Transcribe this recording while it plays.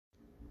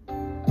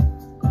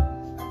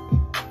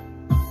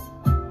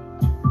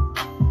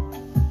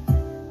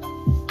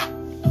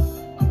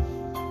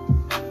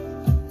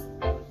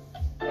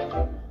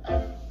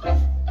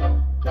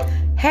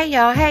Hey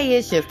y'all, hey,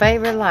 it's your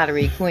favorite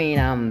lottery queen.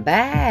 I'm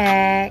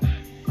back.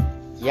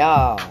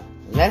 Y'all,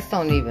 let's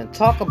don't even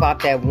talk about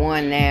that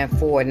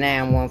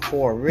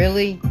 194914.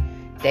 Really?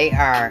 They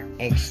are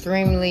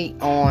extremely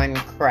on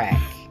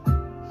crack.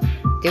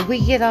 Did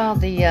we get all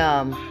the,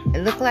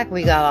 it looked like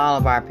we got all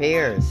of our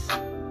pairs.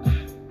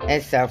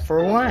 Except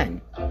for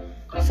one.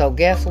 So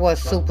guess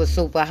what's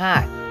super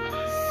hot?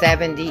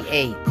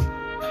 78.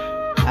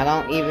 I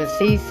don't even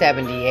see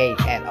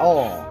 78 at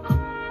all.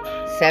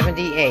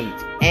 78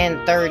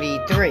 and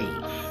 33.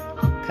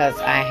 Because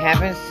I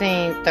haven't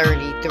seen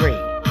 33.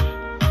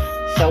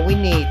 So we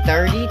need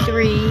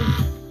 33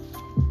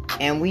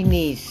 and we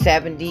need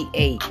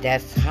 78.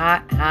 That's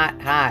hot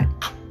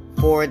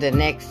for the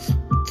next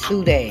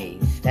 2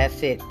 days.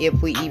 That's it,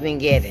 if we even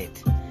get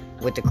it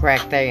with the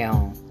crack they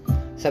on.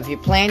 So if you're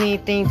planning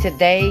anything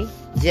today,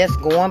 just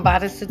going by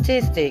the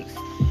statistics,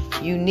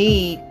 you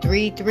need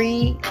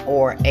 33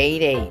 or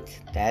 88.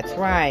 That's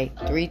right,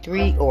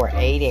 33 or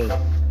 88.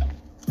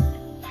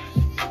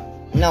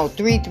 No,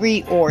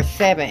 33 or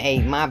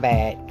 78, my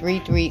bad.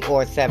 33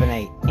 or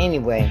 78.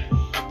 Anyway,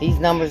 these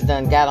numbers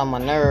done got on my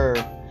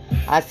nerve.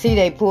 I see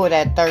they pulled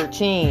that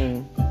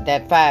 13,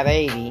 that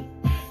 580.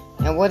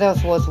 And what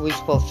else was we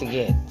supposed to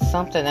get?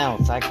 Something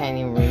else, I can't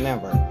even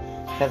remember.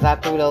 Because I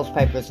threw those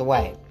papers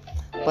away.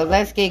 But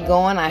let's get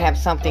going. I have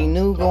something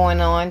new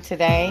going on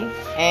today.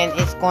 And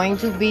it's going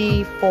to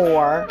be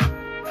for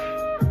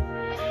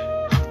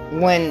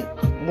when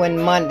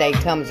Monday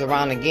comes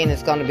around again.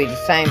 It's going to be the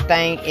same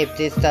thing if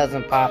this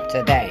doesn't pop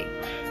today.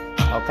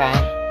 Okay?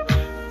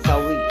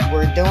 So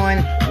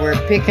we're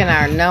picking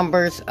our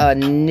numbers a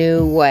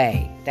new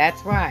way.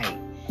 That's right.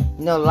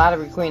 You know,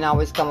 Lottery Queen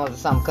always come up with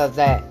something, because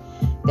that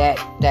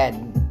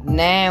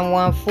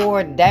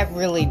 914, that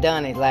really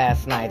done it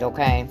last night,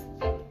 okay?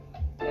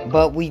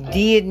 But we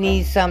did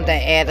need something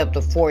to add up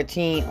to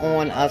 14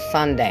 on a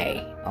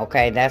Sunday.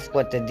 Okay, that's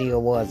what the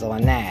deal was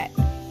on that.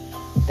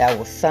 That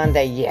was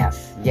Sunday,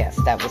 yes,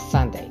 that was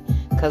Sunday.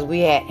 Because we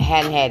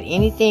hadn't had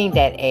anything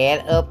that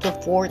add up to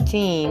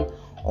 14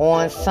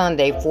 on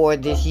Sunday for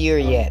this year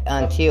yet,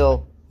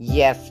 until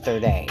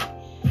yesterday.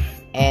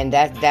 And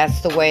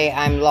that's the way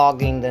I'm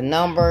logging the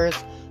numbers,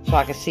 so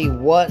I can see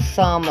what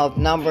sum of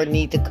number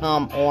need to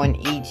come on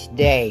each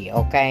day,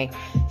 okay?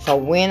 So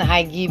when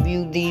I give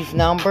you these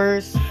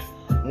numbers,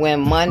 when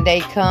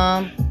Monday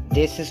come,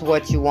 this is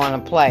what you want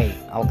to play,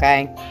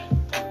 okay?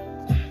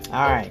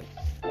 Alright.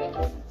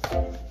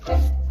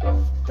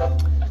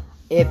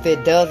 If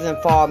it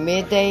doesn't fall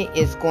midday,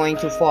 it's going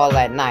to fall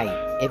at night.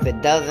 If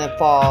it doesn't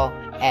fall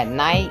at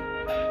night,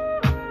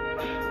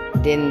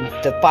 then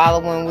the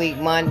following week,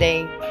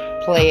 Monday,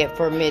 play it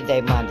for midday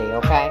Monday,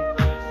 okay?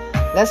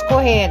 Let's go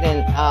ahead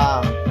and,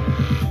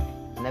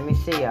 let me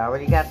see. I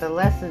already got the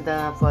lesson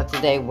done for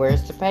today.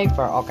 Where's the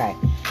paper? Okay.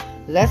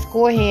 Let's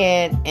go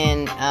ahead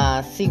and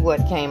see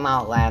what came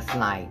out last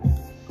night.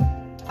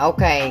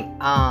 Okay.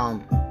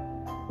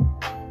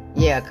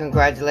 Yeah,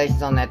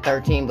 congratulations on that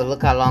 13, but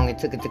look how long it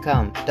took it to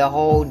come. The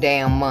whole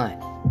damn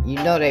month. You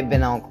know they've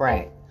been on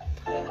crack.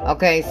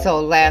 Okay,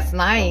 so last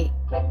night,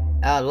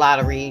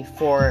 lottery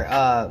for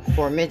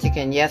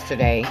Michigan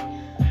yesterday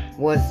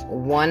was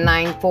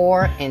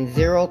 194 and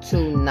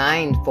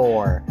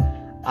 0294.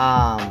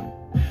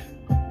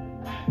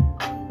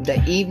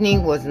 The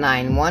evening was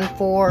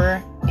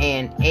 914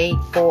 and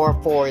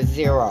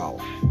 8440.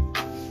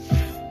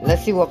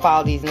 Let's see what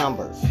follow these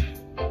numbers.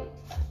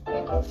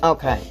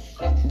 Okay.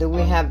 Do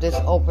we have this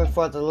open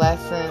for the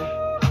lesson?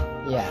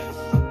 Yes.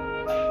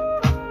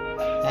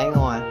 Hang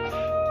on.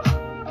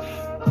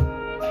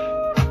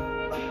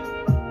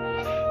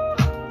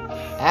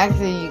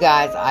 Actually, you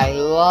guys, I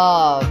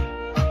love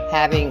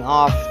having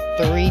off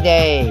 3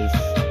 days.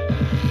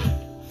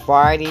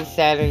 Friday,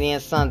 Saturday,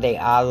 and Sunday.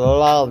 I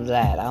love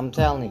that. I'm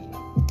telling you.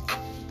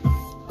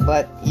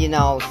 But, you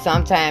know,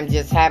 sometimes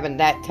just having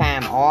that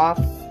time off,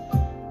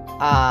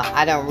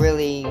 I don't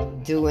really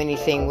do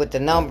anything with the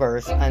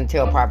numbers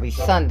until probably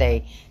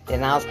Sunday.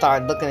 Then I'll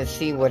start looking to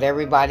see what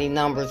everybody's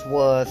numbers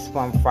was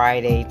from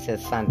Friday to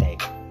Sunday.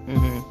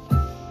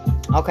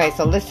 Okay,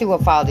 so let's see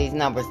what follow these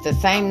numbers. The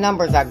same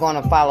numbers are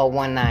going to follow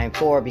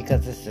 194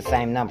 because it's the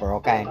same number,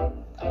 okay?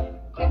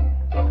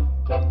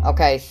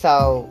 Okay,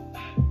 so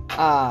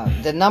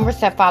the numbers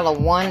that follow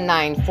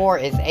 194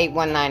 is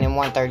 819 and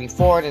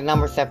 134. The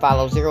numbers that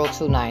follow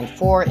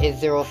 0294 is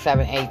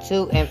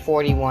 0782 and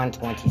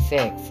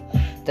 4126.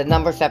 The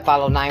numbers that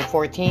follow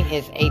 914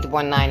 is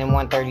 819 and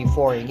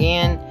 134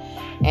 again.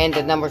 And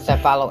the numbers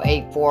that follow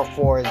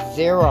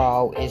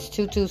 8440 is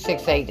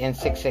 2268 and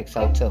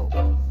 6602.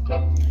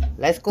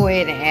 Let's go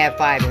ahead and add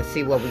 5 and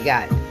see what we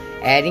got.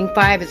 Adding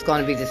 5 is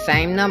going to be the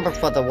same number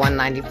for the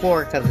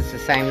 194 because it's the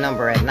same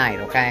number at night,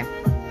 okay?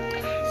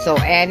 So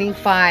adding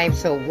 5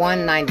 to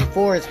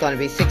 194 is going to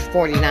be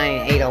 649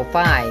 and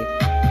 805.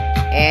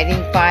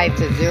 Adding 5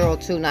 to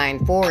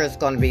 0294 is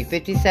going to be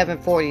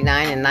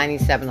 5749 and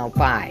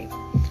 9705.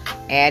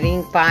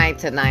 Adding 5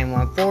 to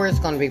 914 is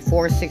going to be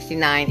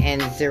 469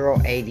 and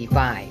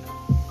 085.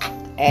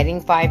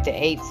 Adding 5 to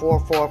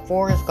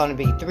 8444 is going to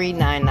be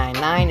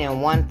 3999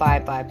 and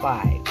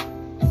 1555.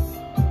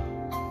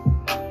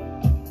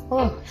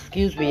 Oh,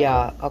 excuse me,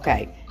 y'all.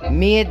 Okay.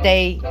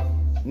 Midday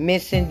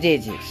missing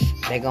digits.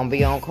 They're going to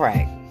be on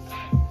crack.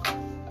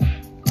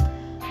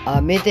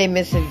 Midday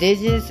missing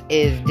digits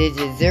is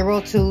digits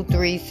 0, 2,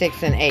 3,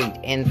 6, and 8.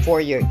 And for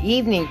your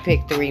evening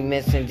pick 3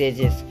 missing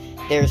digits,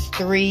 there's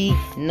 3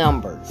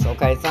 numbers.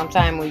 Okay.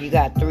 Sometime when you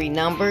got 3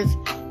 numbers,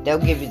 they'll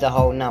give you the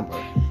whole number.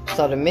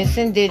 So the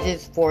missing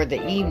digits for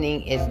the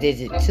evening is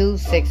digit 2,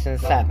 6, and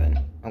 7.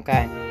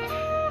 Okay.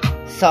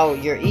 So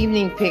your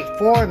evening pick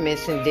 4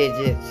 missing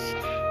digits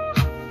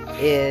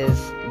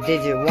is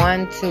digit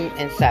 1, 2,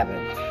 and 7.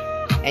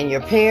 And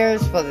your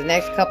pairs for the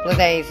next couple of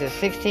days is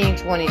 16,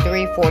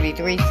 23,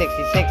 43,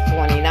 66,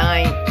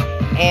 29,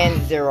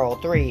 and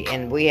 03.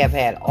 And we have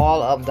had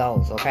all of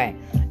those, okay?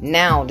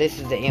 Now, this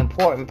is the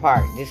important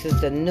part. This is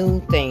the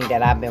new thing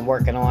that I've been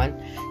working on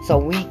so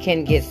we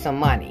can get some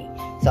money.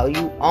 So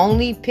you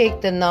only pick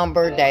the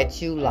number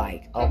that you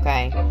like,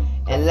 okay?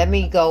 And let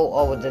me go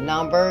over the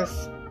numbers.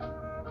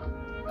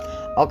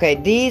 Okay,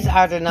 these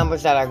are the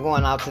numbers that are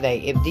going out today.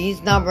 If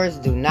these numbers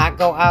do not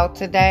go out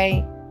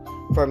today,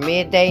 for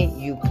midday,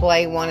 you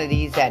play one of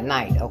these at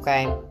night,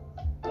 okay?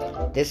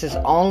 This is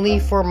only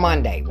for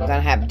Monday. We're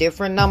going to have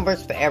different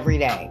numbers for every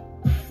day,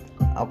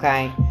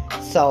 okay?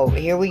 So,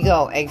 here we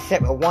go.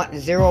 Except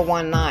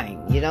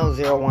 019. You know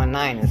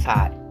 019 is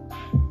hot.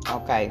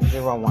 Okay,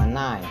 019.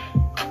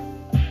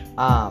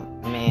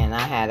 Man, I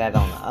had that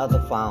on the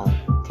other phone.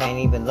 Can't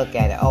even look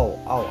at it.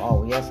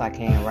 Oh, yes I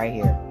can, right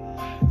here.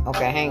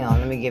 Okay, hang on.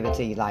 Let me give it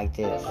to you like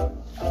this.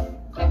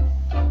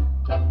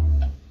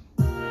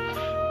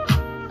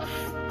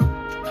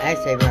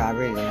 Actually, bro, I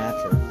really have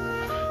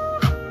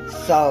to.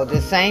 So,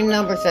 the same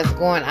numbers that's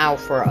going out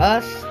for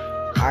us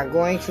are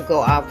going to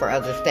go out for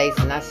other states,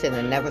 and I should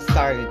have never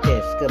started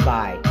this.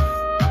 Goodbye.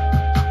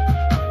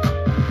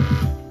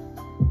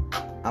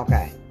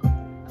 Okay.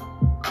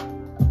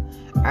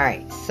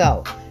 Alright,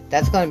 so,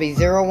 that's going to be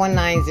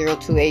 019,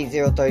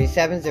 028,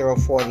 037,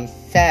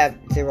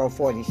 047,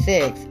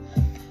 046,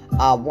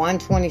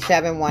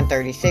 127,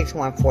 136,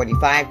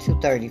 145,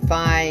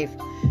 235,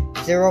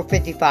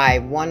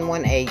 055,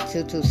 118,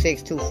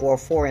 226,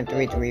 244, and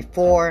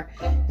 334,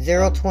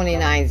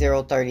 029,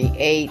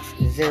 038,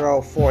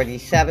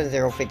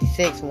 047,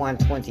 056,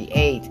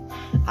 128.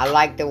 I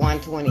like the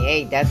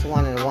 128. That's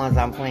one of the ones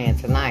I'm playing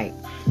tonight.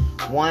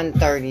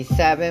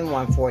 137,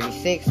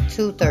 146,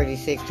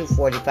 236,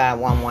 245,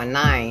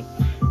 119.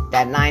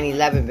 That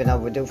 911 been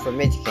overdue for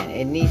Michigan.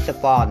 It needs to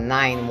fall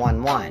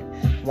 911.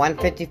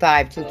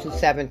 155,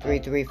 227,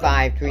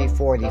 335,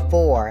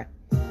 344.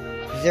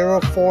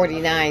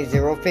 049,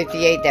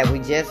 058 that we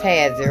just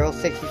had,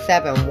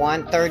 067,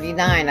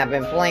 139. I've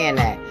been playing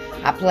that.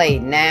 I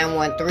played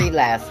 913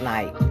 last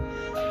night.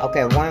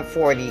 Okay,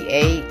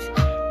 148,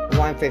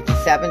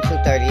 157,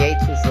 238,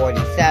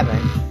 247,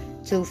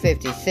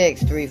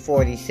 256,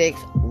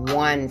 346,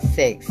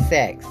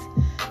 166,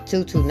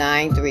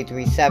 229,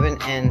 337,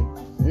 and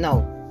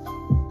no.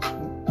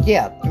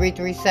 Yeah,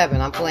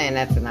 337. I'm playing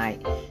that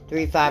tonight.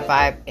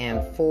 355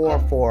 and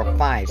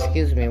 445.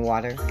 Excuse me,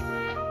 water.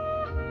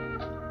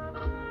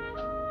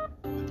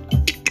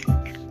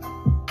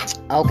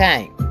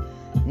 Okay,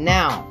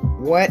 now,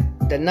 what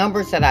the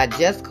numbers that I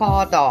just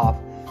called off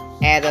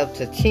add up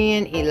to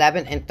 10,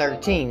 11, and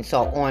 13.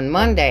 So, on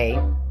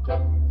Monday,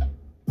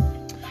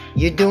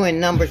 you're doing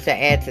numbers that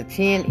add to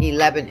 10,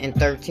 11, and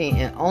 13,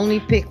 and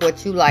only pick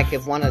what you like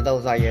if one of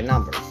those are your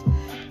numbers.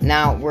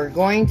 Now, we're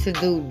going to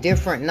do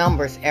different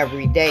numbers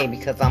every day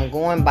because I'm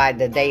going by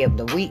the day of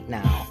the week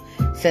now.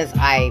 Since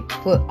I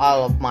put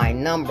all of my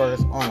numbers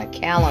on a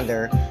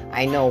calendar,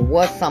 I know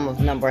what sum of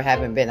number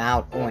haven't been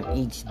out on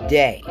each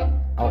day.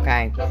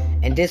 Okay?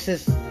 And this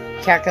is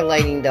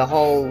calculating the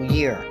whole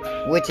year,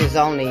 which is we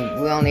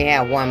only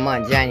have 1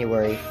 month,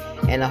 January,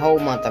 and the whole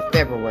month of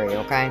February.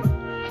 Okay?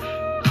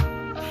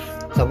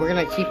 So we're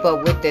going to keep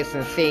up with this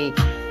and see,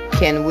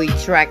 can we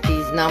track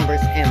these numbers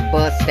and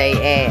bust their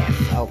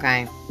ass.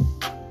 Okay?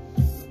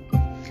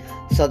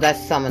 So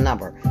that's sum of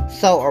number.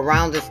 So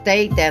around the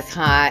state, that's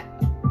hot.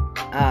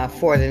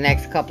 For the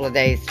next couple of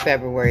days,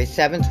 February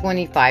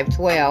 720,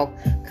 512.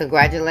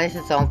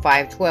 Congratulations on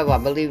 512. I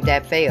believe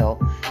that failed.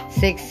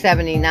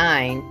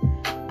 679,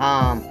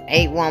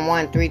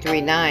 811,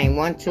 339,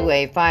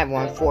 1285,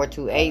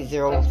 1428,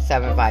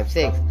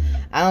 0756.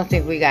 I don't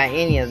think we got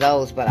any of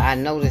those, but I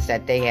noticed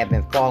that they have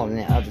been falling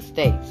in other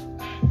states.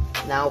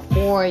 Now,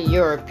 for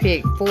your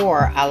pick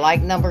 4, I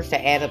like numbers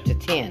that add up to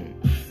 10.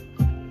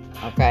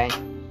 Okay?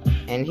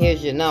 And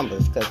here's your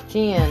numbers, because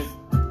 10...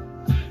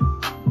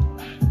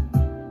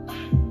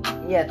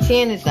 Yeah,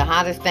 10 is the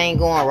hottest thing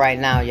going right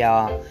now,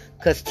 y'all.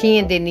 Because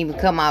 10 didn't even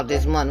come out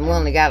this month. We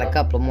only got a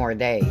couple of more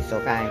days,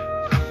 okay?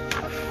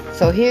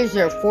 So here's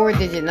your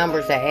 4-digit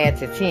numbers that add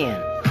to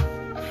 10.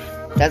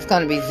 That's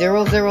going to be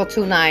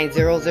 0029,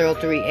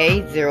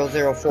 0038,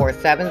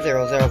 0047,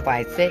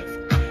 0056,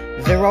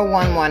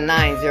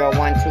 0119,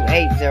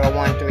 0128,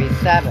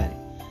 0137,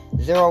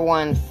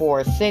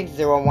 0146,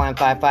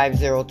 0155,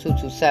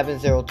 0227,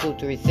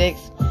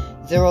 0236,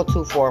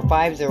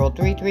 0245,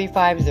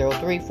 0335,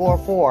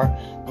 0344,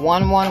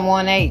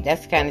 1118,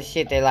 that's the kind of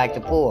shit they like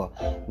to pull.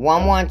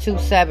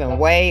 1127,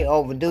 way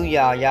overdue,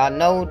 y'all. Y'all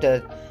know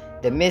the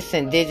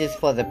missing digits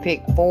for the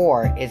pick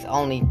 4 is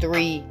only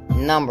 3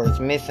 numbers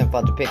missing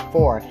for the pick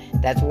 4.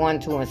 That's 1,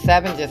 2, and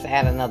 7. Just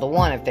add another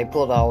 1 if they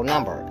pull the whole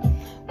number.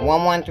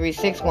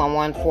 1136,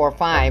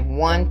 1145,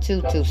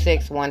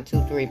 1226,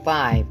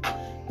 1235,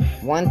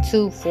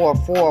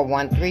 1244,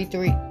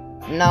 133.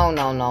 No.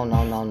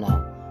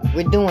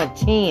 We're doing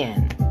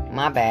 10.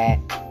 My bad.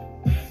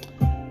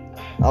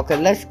 Okay,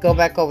 let's go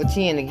back over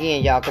 10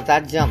 again, y'all, because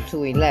I jumped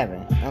to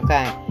 11.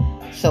 Okay,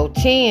 so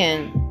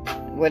 10,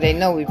 well, they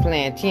know we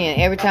playing 10.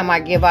 Every time I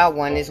give out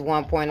one, it's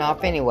 1 point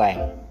off anyway.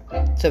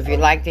 So if you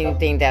liked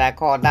anything that I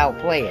called out,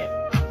 play it.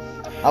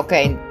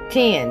 Okay,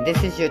 10.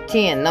 This is your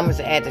 10. Numbers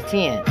to add to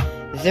 10.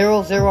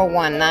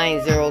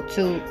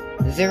 001902,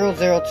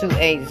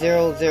 0028,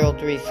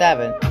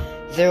 0037,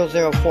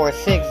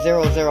 0046,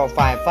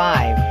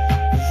 0055,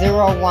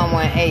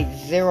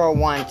 0118,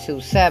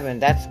 0127.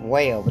 That's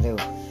way overdue.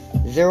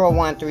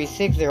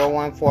 0136,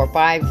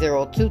 0145,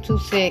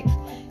 0226,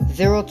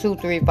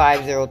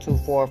 0235,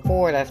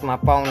 0244. That's my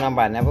phone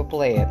number. I never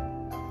play it.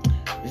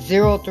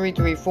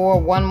 0334,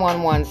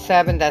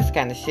 1117. That's the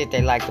kind of shit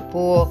they like to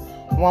pull.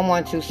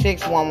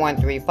 1126,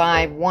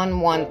 1135,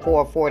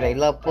 1144. They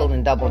love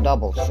pulling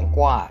doubles and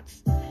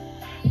quads.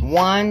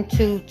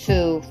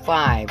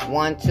 1225,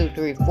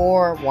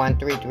 1234,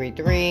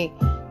 1333,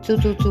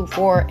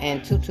 2224,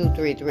 and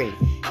 2233.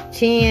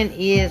 10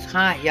 is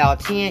hot, y'all.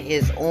 10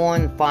 is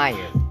on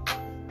fire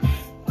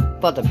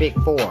for the big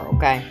 4,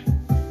 okay?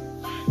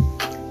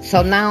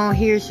 So now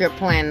here's your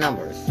plan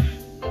numbers.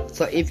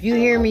 So if you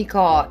hear me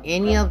call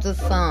any of the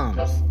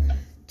sums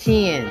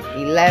 10,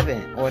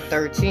 11, or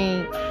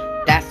 13,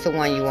 that's the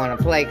one you want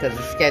to play because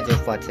it's scheduled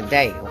for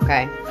today,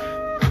 okay?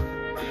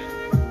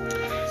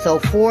 So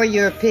for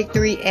your pick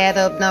 3 add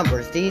up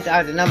numbers, these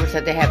are the numbers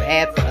that they have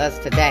add for us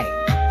today.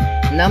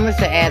 Numbers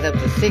to add up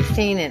to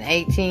 16 and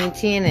 18,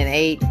 10 and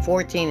 8,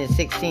 14 and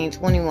 16,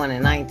 21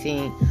 and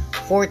 19,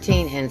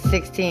 14 and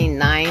 16,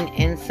 9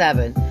 and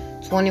 7,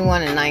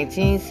 21 and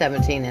 19,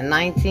 17 and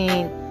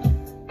 19,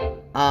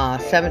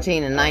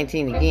 17 and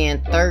 19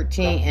 again,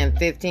 13 and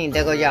 15.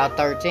 There go y'all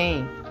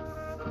 13.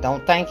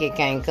 Don't think it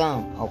can't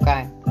come,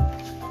 okay?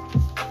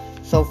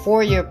 So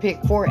for your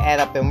pick 4 add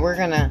up, and we're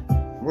gonna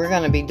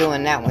be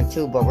doing that one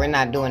too, but we're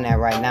not doing that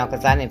right now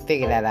because I didn't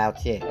figure that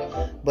out yet.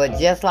 But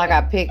just like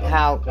I picked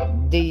how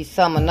these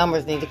sum of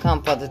numbers need to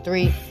come for the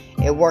 3,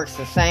 it works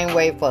the same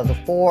way for the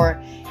 4.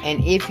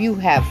 And if you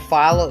have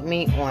followed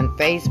me on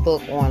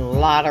Facebook on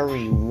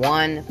Lottery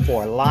One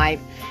for Life,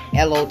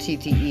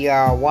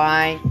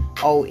 LOTTERYONE,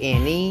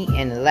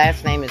 and the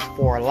last name is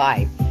For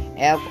Life,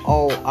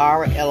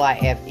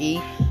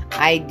 FORLIFE.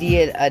 I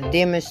did a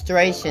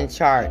demonstration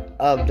chart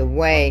of the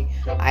way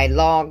I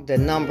logged the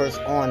numbers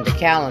on the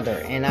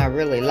calendar, and I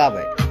really love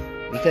it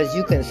because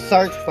you can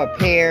search for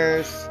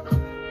pairs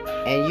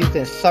and you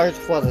can search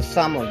for the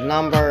sum of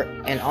number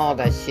and all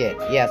that shit.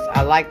 Yes,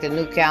 I like the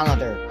new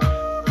calendar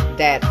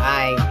that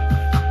I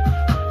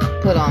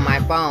put on my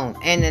phone,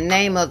 and the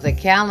name of the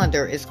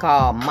calendar is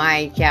called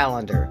My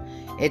Calendar.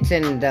 It's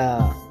in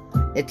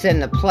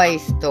the Play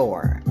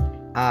Store.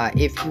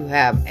 If you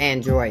have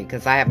Android,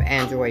 because I have an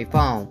Android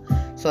phone.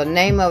 So the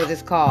name of it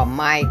is called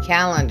My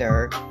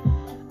Calendar.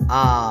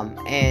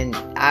 And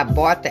I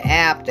bought the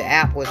app. The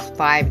app was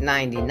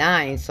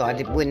 $5.99, so I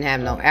wouldn't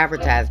have no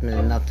advertisement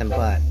or nothing,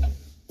 but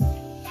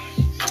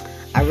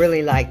I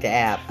really like the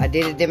app. I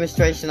did a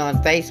demonstration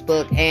on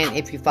Facebook, and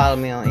if you follow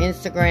me on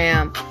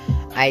Instagram,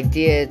 I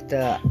did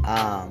the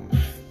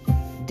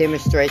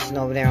demonstration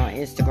over there on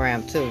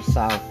Instagram too.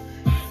 So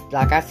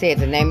like I said,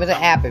 the name of the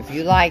app, if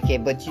you like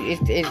it, but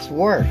it's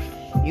work.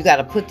 You got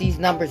to put these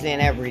numbers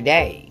in every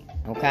day,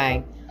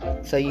 okay?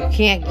 So you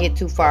can't get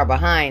too far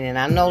behind. And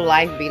I know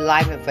life be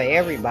lifing for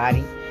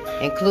everybody,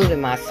 including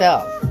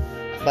myself.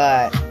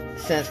 But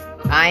since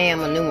I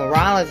am a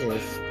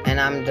numerologist and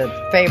I'm the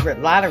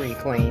favorite lottery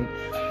queen,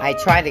 I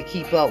try to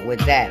keep up with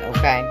that,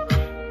 okay?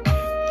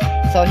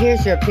 So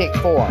here's your pick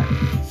 4.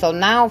 So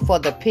now for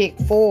the pick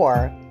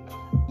 4,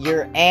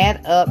 your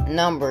add up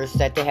numbers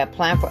that they have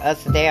planned for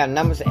us today are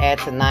numbers to add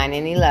to 9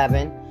 and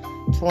 11,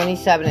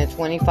 27 and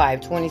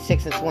 25,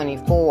 26 and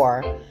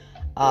 24,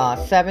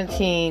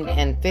 17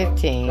 and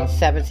 15,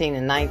 17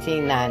 and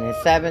 19, 9 and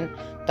 7,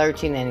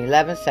 13 and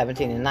 11,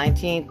 17 and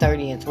 19,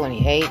 30 and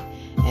 28,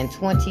 and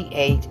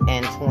 28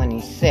 and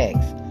 26.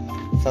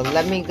 So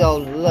let me go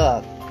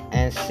look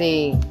and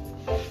see,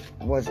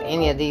 was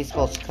any of these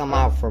supposed to come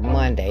out for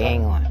Monday?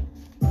 Hang on.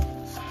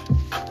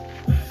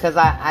 Because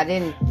I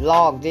didn't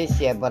log this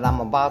yet, but I'm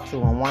about to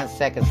in 1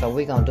 second, so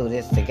we're going to do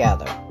this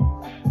together.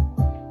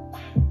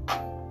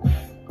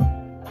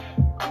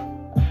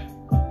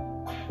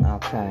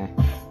 Okay.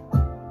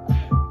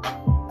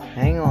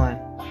 Hang on.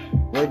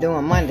 We're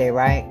doing Monday,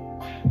 right?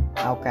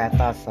 Okay, I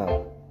thought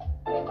so.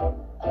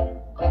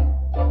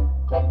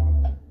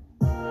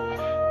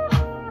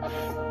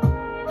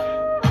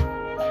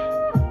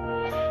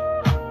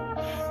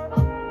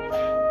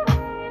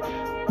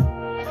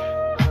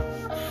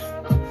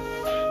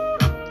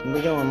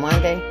 We're doing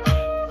Monday.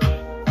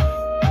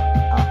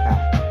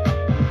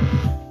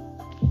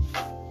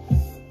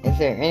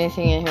 there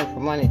anything in here for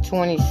Monday?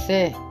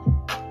 26?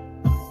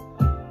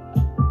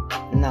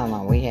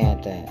 No, we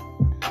had that.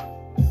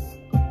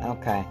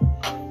 Okay.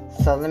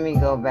 So let me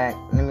go back.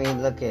 Let me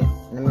look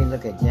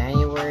at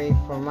January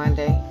for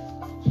Monday.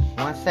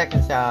 1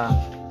 second, y'all.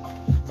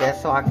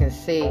 Just so I can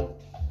see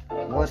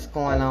what's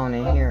going on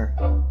in here.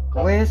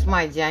 Where's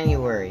my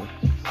January?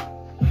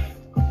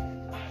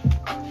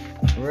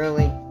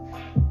 Really?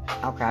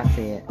 Okay, I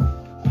see it.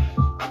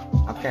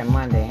 Okay,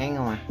 Monday. Hang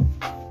on.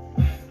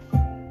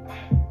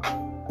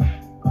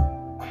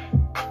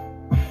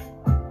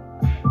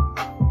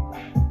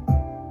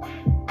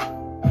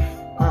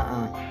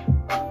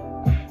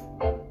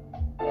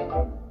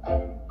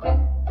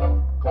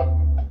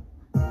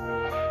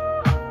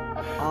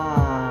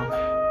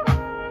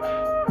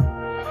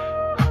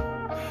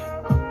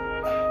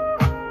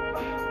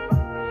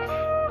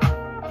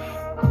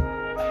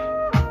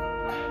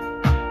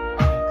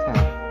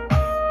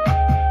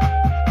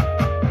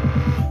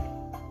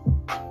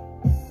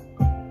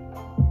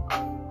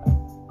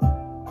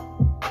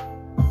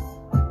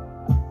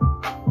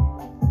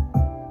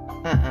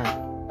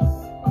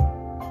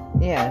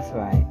 Yeah, that's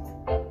right.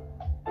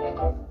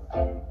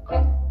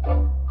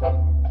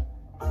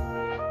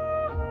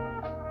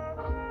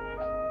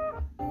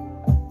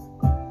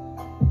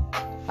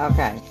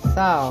 Okay,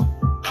 so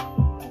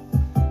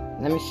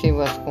let me see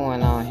what's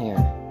going on here.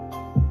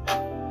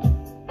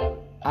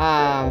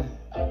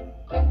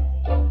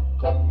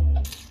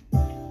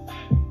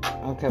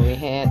 Okay, we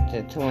had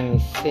the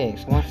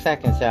 26. 1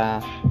 second,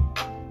 y'all.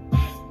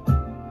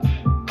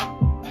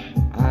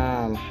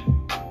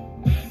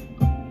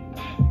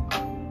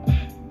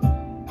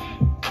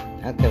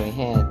 Okay, we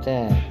had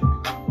that.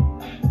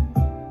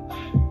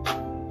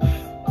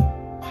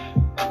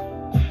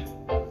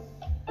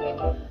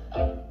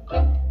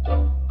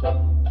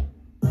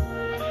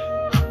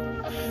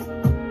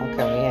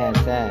 Okay, we had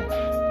that.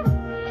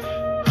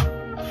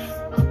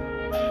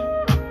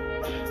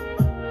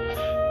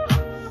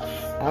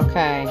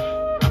 Okay.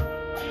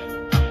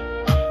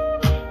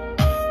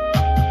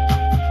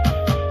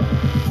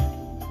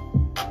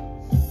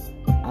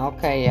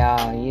 Okay,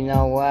 y'all. You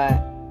know what?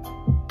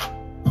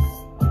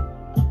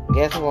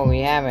 Guess what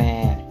we haven't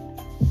had?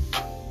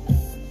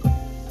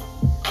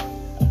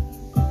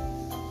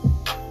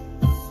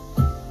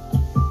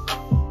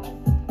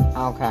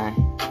 Okay.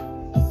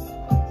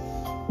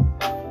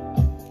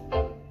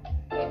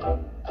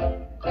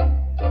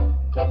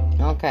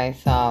 Okay,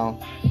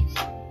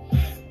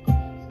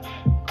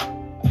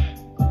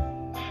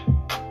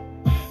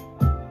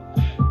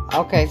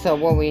 so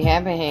what we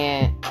haven't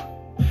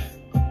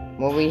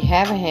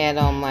had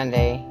on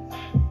Monday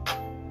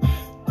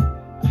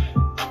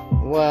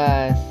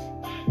was,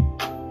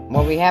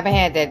 well, we haven't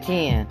had that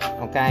 10,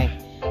 okay?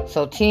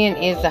 So 10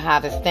 is the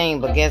hottest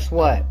thing, but guess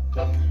what?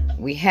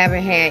 We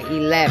haven't had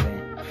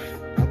 11,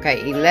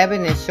 okay?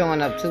 11 is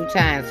showing up 2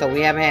 times, so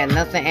we haven't had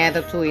nothing add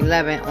up to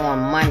 11 on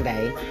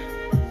Monday.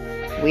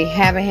 We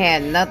haven't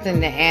had nothing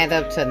to add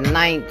up to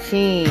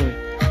 19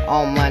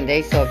 on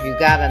Monday, so if you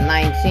got a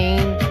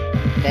 19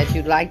 that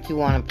you like, you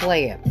want to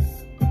play it.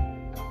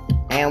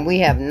 And we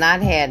have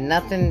not had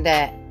nothing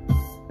that,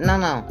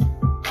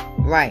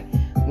 right.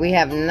 We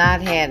have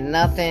not had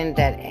nothing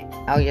that,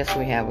 oh yes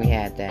we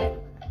had that.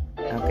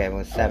 Okay, it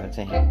was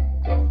 17.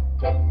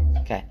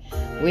 Okay.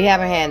 We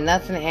haven't had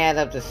nothing to add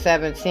up to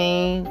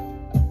 17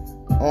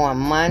 on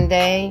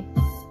Monday.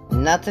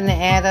 Nothing to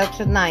add up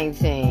to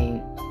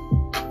 19.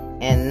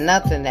 And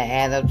nothing to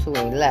add up to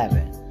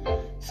 11.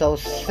 So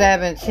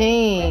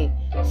 17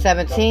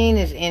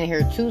 is in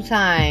here 2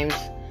 times.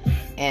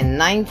 And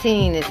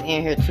 19 is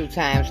in here 2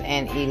 times.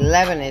 And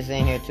 11 is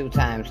in here 2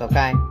 times,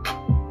 okay?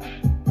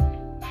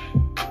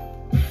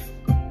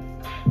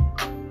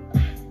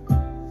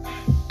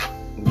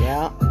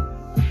 Yep.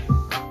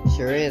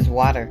 Sure is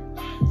water.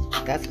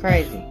 That's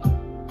crazy.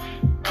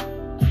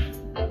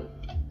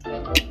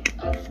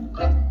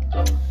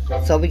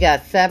 So we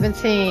got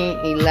 17,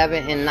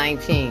 11, and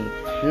 19.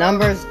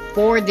 Numbers,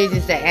 4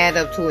 digits that add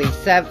up to a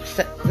 7.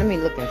 Let me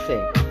look and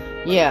see.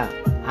 Yeah,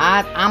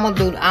 I'm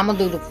gonna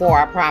do the 4.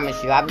 I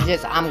promise you. I'm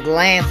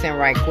glancing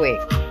right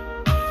quick.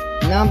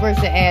 Numbers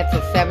that add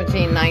to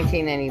 17,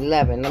 19, and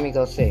 11. Let me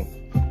go see.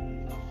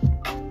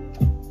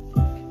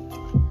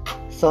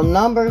 So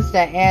numbers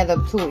that add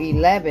up to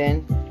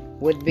 11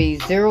 would be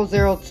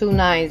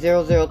 0029,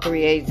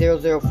 0038,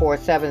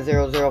 0047,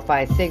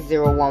 0056,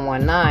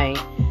 0119,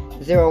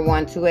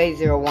 0128,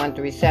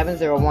 0137,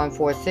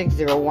 0146,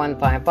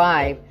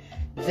 0155,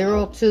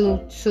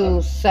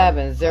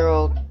 0227,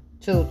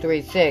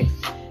 0236,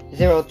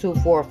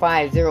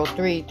 0245,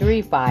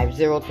 0335,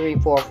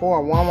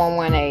 0344,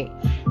 1118,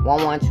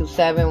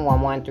 1127,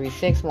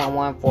 1136,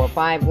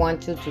 1145,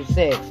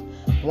 1226,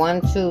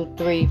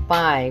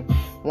 1235,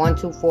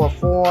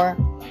 1244,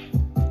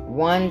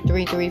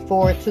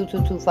 1334,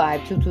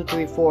 2225,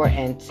 2234,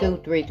 and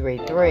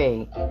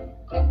 2333.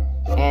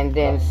 And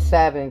then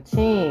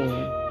 17.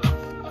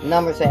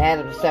 Numbers that add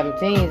up to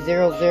 17.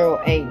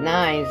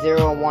 0089,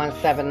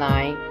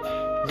 0179,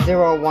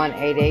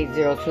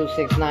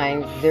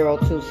 0188-0269,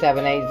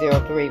 0278,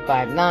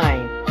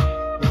 0359,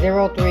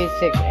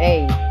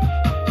 0368,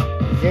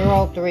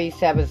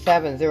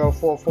 0377,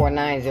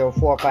 0449,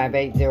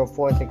 0458,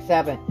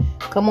 0467.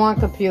 Come on,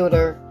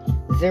 computer.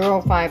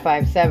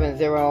 0557,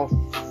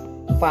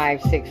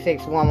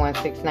 0566,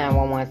 1169,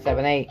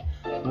 1178,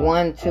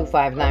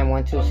 1259,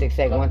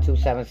 1268,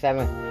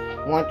 1277,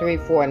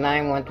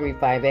 1349,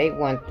 1358,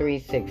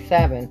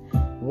 1367,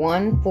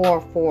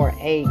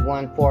 1448,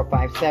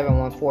 1457,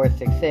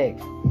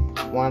 1466,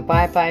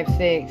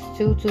 1556,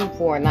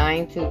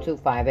 2249,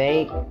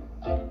 2258,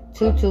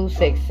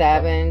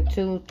 2267,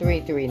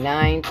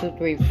 2339,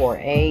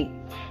 2348,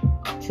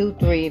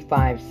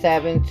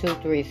 2357,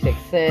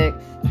 2366,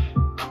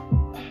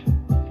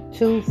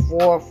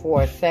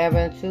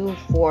 2447,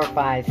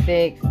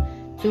 2456,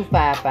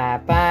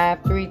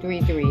 2555,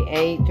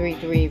 3338,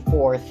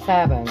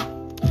 3347,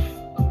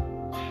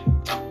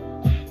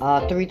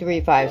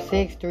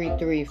 3356,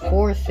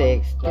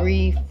 3346,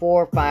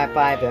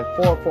 3455, and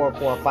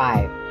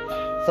 4445.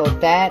 So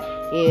that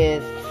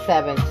is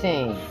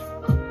 17.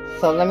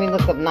 So let me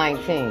look up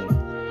 19.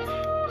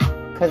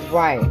 Because,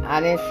 right,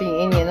 I didn't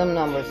see any of them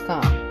numbers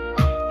come.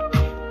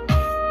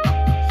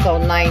 So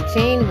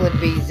 19 would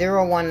be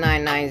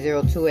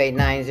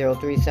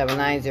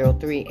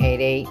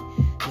 0199028903790388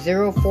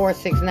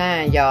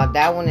 0469, y'all.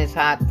 That one is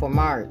hot for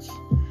March.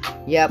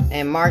 Yep,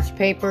 and March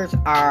papers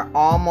are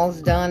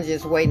almost done.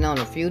 Just waiting on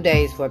a few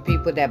days for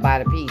people that buy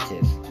the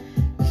peaches.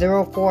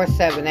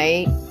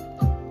 0478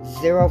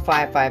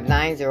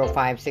 0559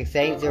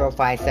 0568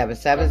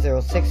 0577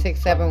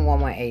 0667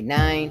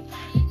 1189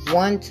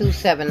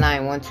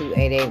 1279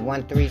 1288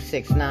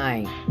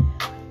 1369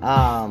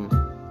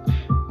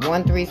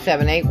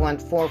 1378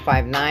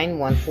 1459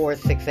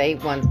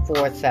 1468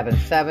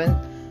 1477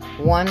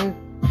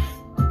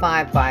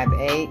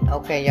 1558.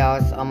 Okay, y'all,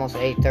 it's almost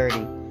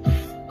 8:30.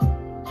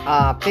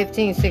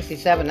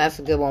 1567, that's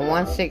a good one.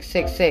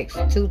 1666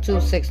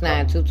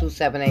 2269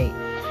 2278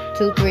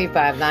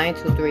 2359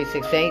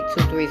 2368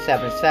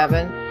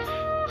 2377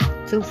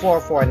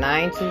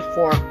 2449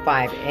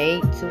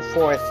 2458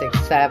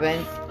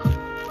 2467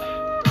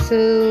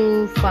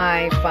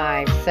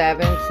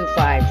 2557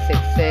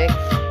 2566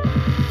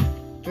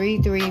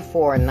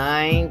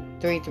 3349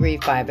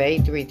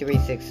 3358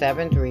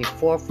 3367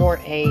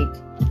 3448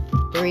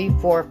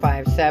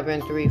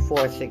 3457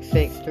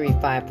 3466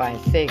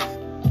 3556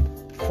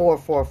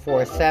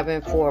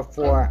 4447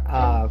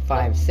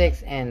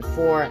 4456 and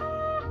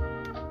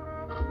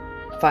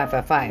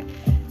 4555.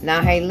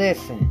 Now, hey,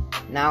 listen.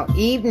 Now,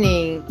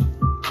 evening,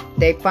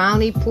 they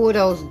finally pulled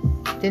those.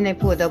 Didn't they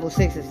pull double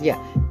sixes? Yeah.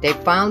 They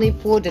finally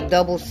pulled the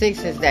double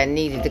sixes that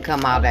needed to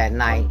come out at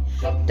night.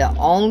 The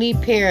only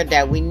pair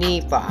that we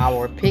need for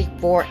our pick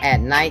 4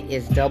 at night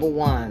is double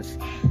ones.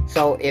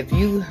 So if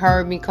you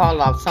heard me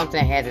call off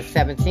something that had a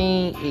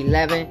 17,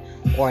 11,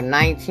 or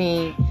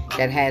 19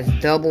 that has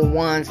double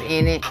ones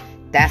in it,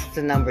 that's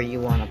the number you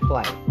want to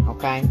play,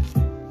 okay?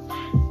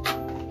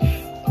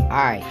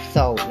 Alright,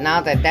 so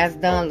now that that's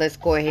done, let's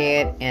go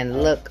ahead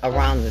and look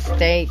around the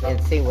state and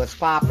see what's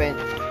popping.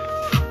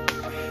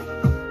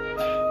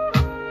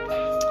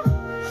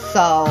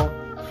 So,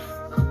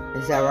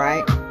 is that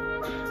right?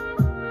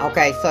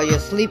 Okay, so your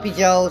Sleepy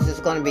Joes is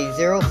going to be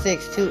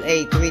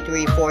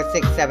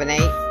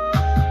 0628334678.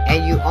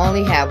 And you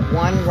only have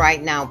one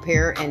right now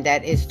pair, and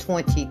that is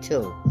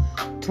 22.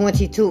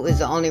 22 is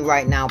the only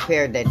right now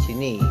pair that you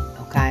need,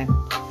 okay?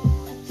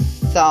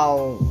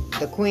 So,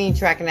 the queen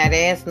tracking that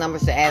ass,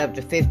 numbers to add up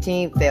to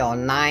 15, fell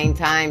 9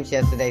 times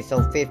yesterday,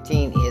 so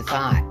 15 is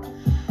hot.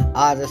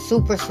 The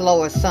super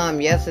slowest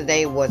sum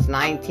yesterday was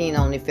 19,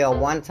 only fell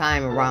 1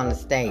 time around the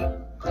state.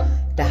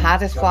 The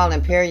hottest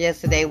falling pair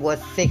yesterday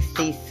was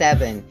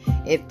 67.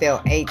 It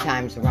fell 8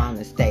 times around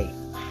the state.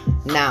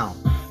 Now,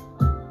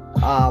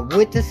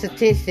 with the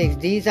statistics,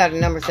 these are the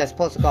numbers that's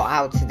supposed to go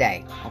out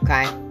today,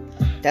 okay?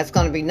 That's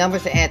going to be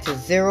numbers to add to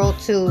 0,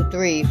 2,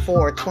 3,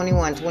 4,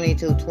 21,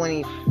 22,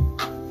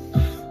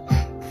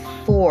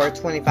 24,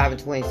 25,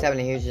 and 27.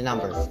 And here's your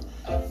numbers.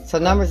 So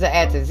numbers to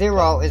add to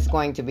 0 is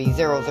going to be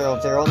 0, 0,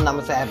 0.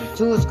 Numbers to add to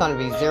 2 is going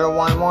to be 0,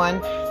 1,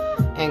 1.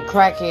 And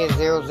crackhead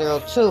 0,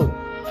 0, 2.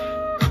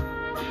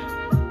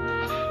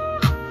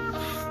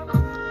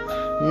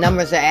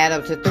 Numbers that add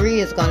up to 3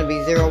 is going to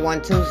be 0,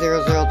 1, 2,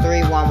 0, 0,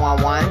 3, 1,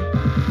 1,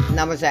 1.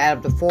 Numbers that add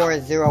up to 4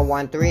 is 0,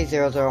 1, 3,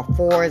 0, 0,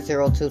 4,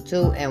 0, 2,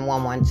 2, and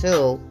 1, 1,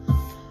 2.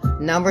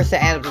 Numbers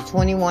that add up to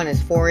 21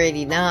 is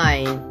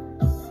 489,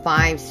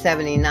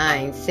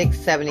 579,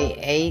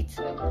 678,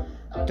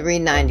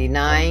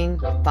 399,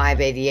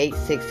 588,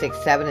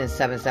 667, and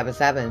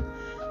 777.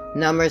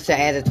 Numbers to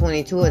add to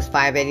 22 is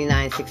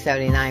 589,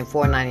 679,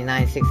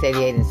 499,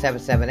 688, and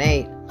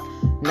 778.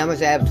 Numbers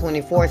that have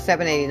 24,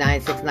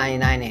 789,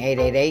 699, and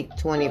 888.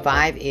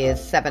 25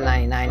 is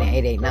 799 and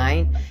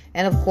 889.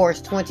 And of course,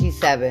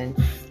 27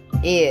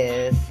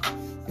 is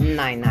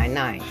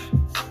 999.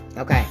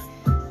 Okay.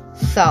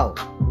 So,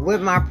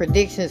 with my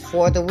predictions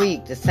for the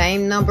week, the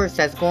same numbers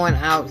that's going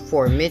out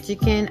for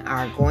Michigan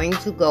are going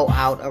to go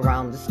out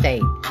around the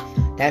state.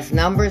 That's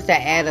numbers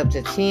that add up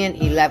to 10,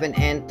 11,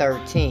 and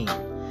 13.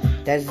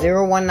 That's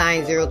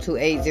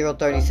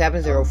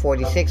 019-028-037,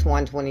 046,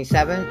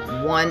 127,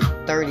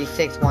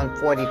 136,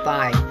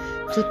 145,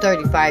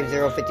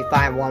 235,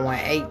 055,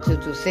 118,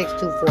 226,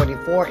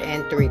 244,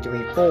 and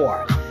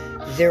 334.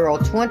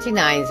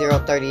 029,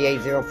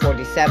 038,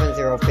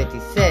 047,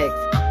 056,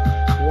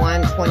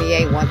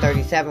 128,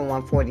 137,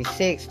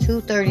 146,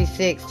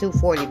 236,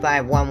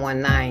 245,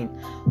 119,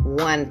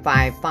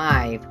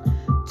 155,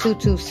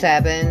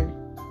 227,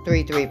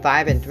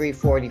 335, and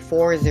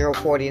 344,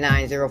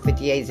 049,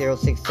 058,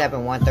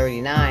 067,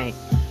 139,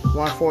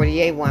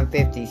 148,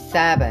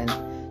 157,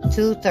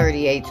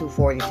 238,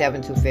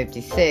 247,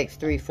 256,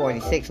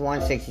 346,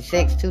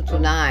 166,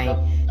 229,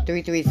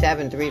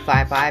 337,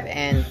 355,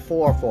 and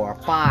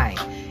 445.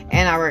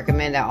 And I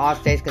recommend that all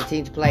states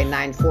continue to play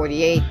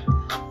 948,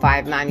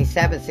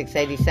 597,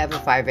 687,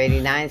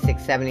 589,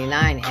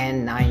 679,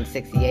 and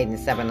 968 and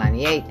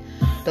 798.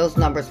 Those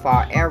numbers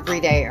fall every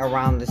day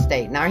around the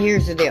state. Now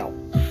here's the deal.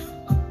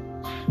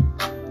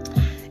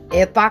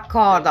 If I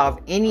called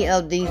off any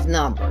of these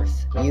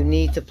numbers, you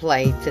need to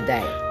play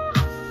today.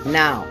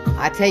 Now,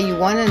 I tell you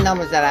one of the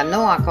numbers that I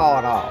know I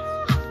called off.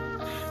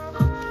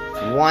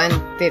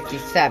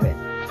 157.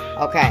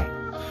 Okay.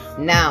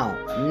 Now,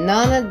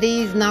 none of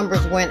these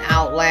numbers went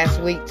out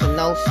last week to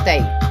no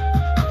state.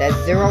 That's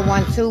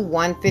 012,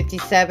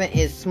 157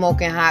 is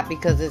smoking hot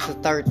because it's a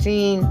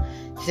 13.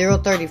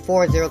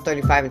 034,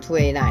 035, and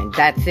 289.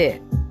 That's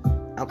it.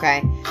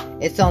 Okay?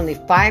 It's only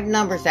 5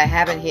 numbers that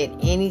haven't hit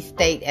any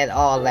state at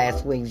all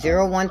last week.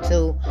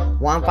 012,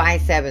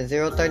 157,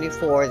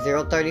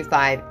 034,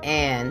 035,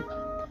 and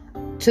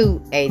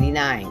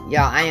 289.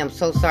 Y'all, I am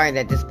so sorry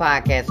that this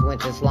podcast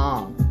went this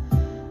long.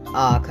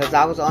 Because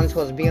I was only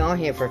supposed to be on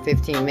here for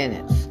 15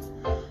 minutes.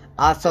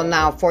 So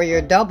now for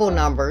your double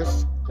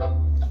numbers,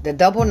 the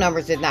double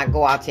numbers did not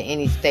go out to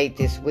any state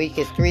this week.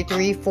 It's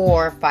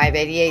 334,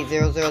 588,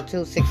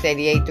 002,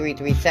 688,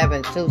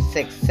 337,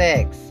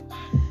 266,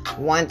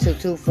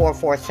 122,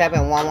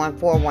 447,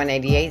 114,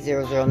 188,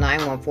 009,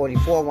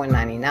 144,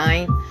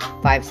 199,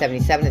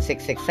 577, and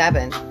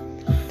 667.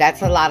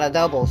 That's a lot of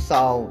doubles.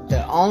 So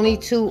the only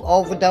 2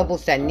 over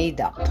doubles that need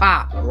to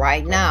pop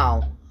right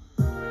now,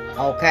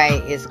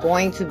 okay, is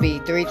going to be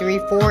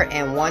 334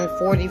 and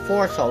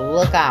 144. So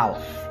look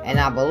out. And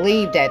I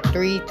believe that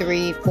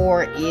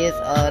 334 is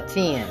a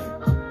 10.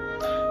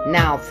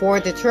 Now, for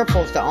the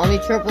triples, the only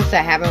triples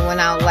that haven't went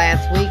out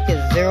last week is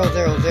 000,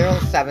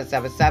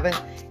 777,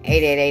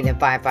 888, and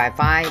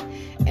 555.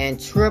 And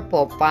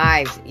triple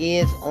fives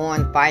is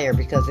on fire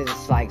because it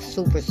is like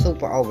super,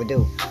 super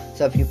overdue.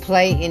 So if you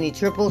play any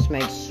triples,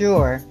 make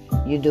sure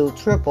you do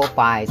triple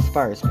fives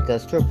first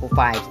because triple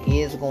fives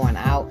is going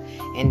out.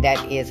 And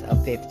that is a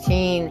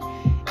 15.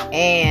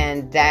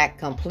 And that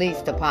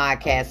completes the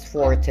podcast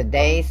for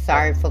today.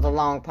 Sorry for the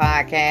long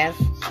podcast,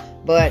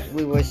 but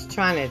we were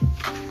trying to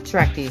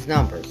track these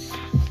numbers.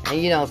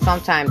 And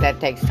sometimes that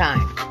takes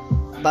time.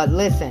 But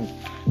listen,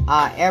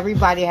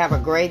 everybody have a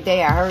great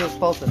day. I heard it's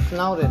supposed to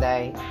snow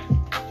today.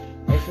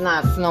 It's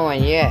not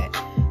snowing yet,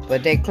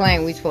 but they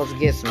claim we're supposed to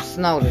get some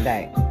snow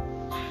today.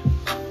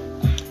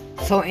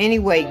 So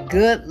anyway,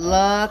 good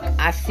luck.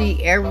 I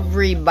see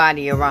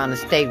everybody around the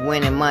state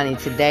winning money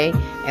today.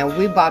 And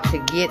we about to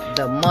get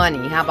the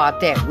money. How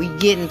about that? We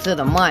getting to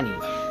the money.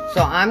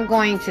 So I'm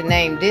going to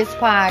name this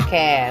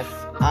podcast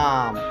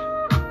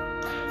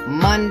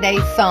Monday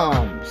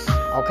Sums.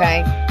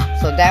 Okay?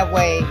 So that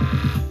way,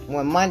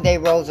 when Monday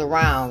rolls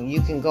around,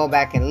 you can go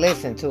back and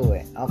listen to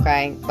it.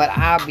 Okay? But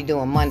I'll be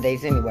doing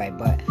Mondays anyway.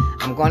 But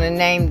I'm going to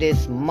name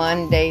this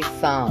Monday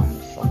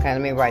Sums. Okay?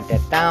 Let me write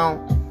that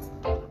down.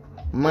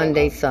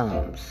 Monday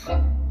Sums.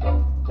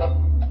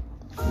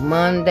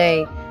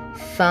 Monday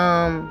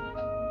Sum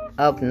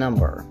of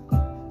Number.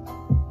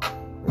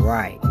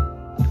 Right.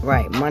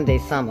 Monday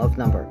Sum of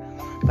Number.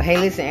 But hey,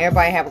 listen,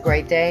 everybody have a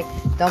great day.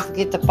 Don't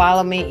forget to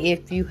follow me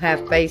if you have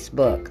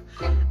Facebook.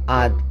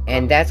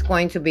 And that's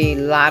going to be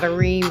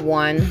Lottery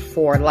One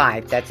for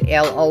Life. That's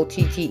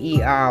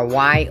LOTTERYONE.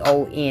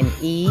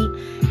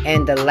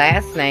 And the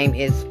last name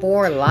is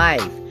For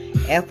Life.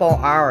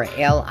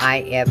 FORLIFE.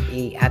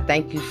 I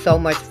thank you so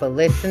much for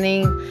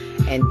listening.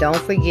 And don't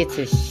forget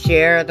to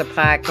share the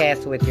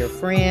podcast with your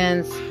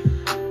friends.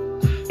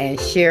 And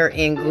share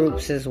in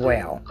groups as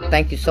well.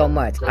 Thank you so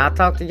much. I'll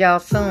talk to y'all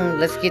soon.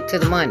 Let's get to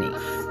the money.